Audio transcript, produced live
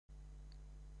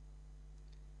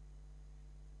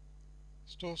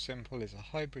StorSimple is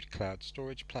a hybrid cloud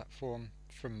storage platform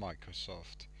from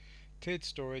Microsoft. Tiered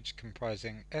storage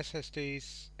comprising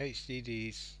SSDs,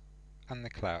 HDDs, and the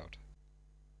cloud.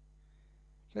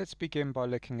 Let's begin by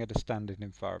looking at a standard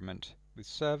environment with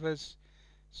servers,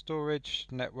 storage,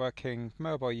 networking,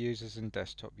 mobile users and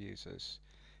desktop users.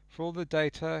 For all the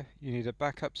data, you need a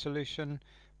backup solution,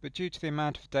 but due to the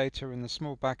amount of data and the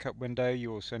small backup window,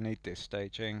 you also need disk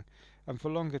staging. And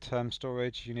for longer term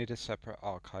storage, you need a separate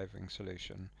archiving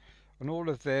solution. On all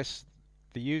of this,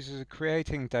 the users are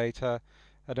creating data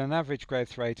at an average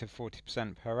growth rate of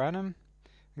 40% per annum,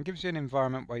 and gives you an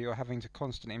environment where you're having to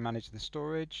constantly manage the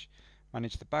storage,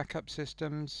 manage the backup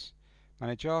systems,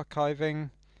 manage archiving,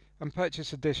 and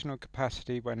purchase additional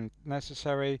capacity when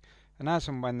necessary, and as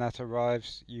and when that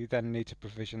arrives, you then need to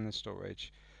provision the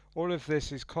storage. All of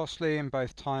this is costly in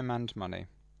both time and money.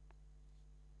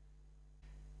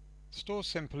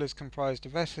 StorSimple is comprised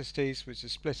of SSDs, which are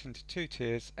split into two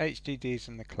tiers, HDDs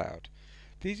and the cloud.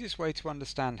 The easiest way to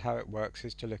understand how it works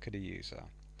is to look at a user.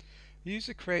 The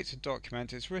user creates a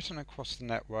document, it's written across the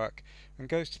network, and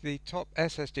goes to the top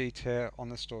SSD tier on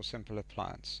the StorSimple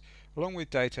appliance, along with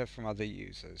data from other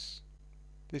users.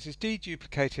 This is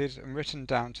deduplicated and written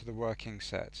down to the working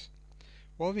set.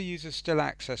 While the user is still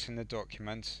accessing the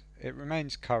document, it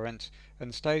remains current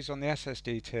and stays on the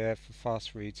SSD tier for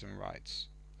fast reads and writes.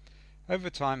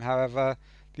 Over time, however,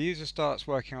 the user starts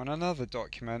working on another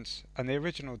document and the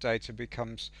original data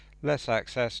becomes less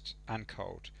accessed and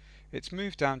cold. It's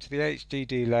moved down to the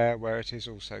HDD layer where it is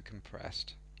also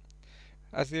compressed.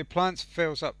 As the appliance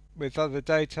fills up with other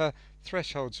data,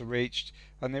 thresholds are reached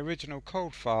and the original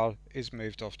cold file is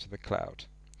moved off to the cloud.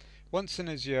 Once in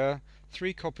Azure,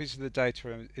 3 copies of the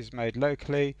data is made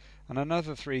locally and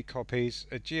another 3 copies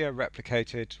are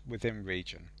geo-replicated within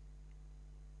region.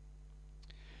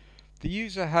 The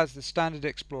user has the standard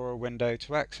Explorer window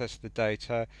to access the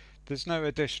data. There's no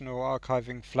additional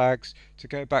archiving flags to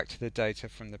go back to the data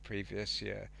from the previous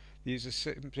year. The user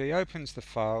simply opens the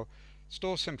file,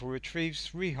 StorSimple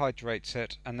retrieves, rehydrates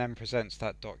it, and then presents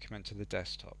that document to the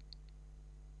desktop.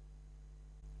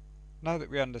 Now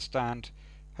that we understand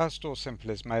how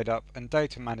StorSimple is made up and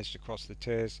data managed across the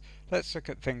tiers, let's look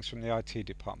at things from the IT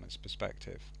department's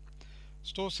perspective.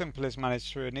 StorSimple is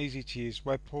managed through an easy-to-use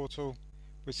web portal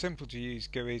with simple-to-use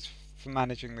GUIs for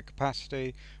managing the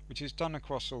capacity, which is done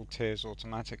across all tiers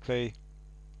automatically,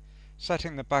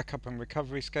 setting the backup and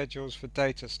recovery schedules for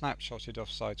data snapshotted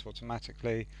off-site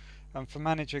automatically, and for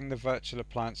managing the virtual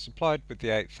appliance supplied with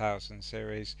the 8000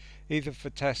 series, either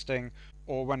for testing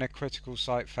or when a critical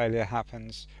site failure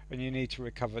happens and you need to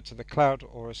recover to the cloud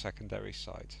or a secondary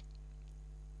site.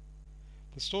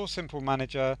 The StorSimple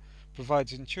Manager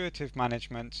provides intuitive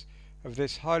management of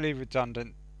this highly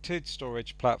redundant tiered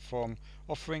storage platform,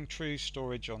 offering true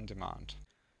storage on demand.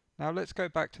 Now let's go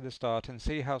back to the start and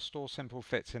see how StorSimple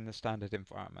fits in the standard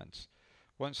environments.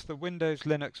 Once the Windows,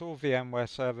 Linux or VMware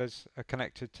servers are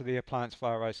connected to the appliance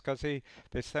via iSCSI,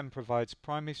 this then provides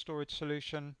primary storage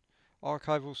solution,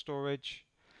 archival storage,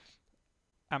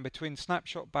 and between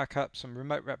snapshot backups and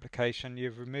remote replication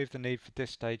you've removed the need for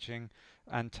disk staging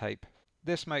and tape.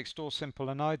 This makes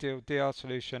StorSimple an ideal DR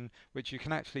solution which you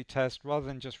can actually test rather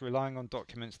than just relying on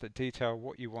documents that detail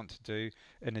what you want to do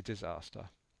in a disaster.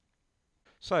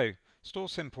 So,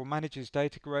 StorSimple manages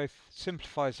data growth,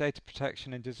 simplifies data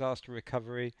protection and disaster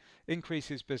recovery,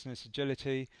 increases business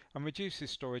agility, and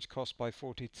reduces storage costs by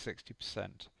 40 to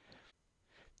 60%.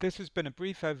 This has been a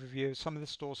brief overview of some of the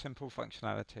StorSimple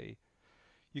functionality.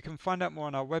 You can find out more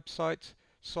on our website,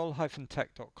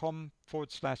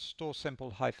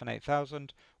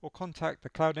 sol-tech.com/storsimple-8000, or contact the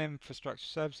Cloud Infrastructure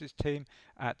Services team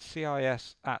at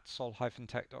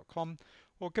cis@sol-tech.com,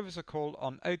 or give us a call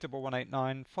on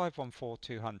 01189 514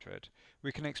 200.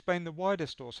 We can explain the wider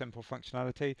StorSimple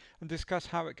functionality and discuss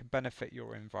how it can benefit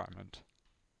your environment.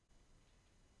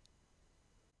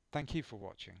 Thank you for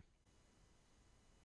watching.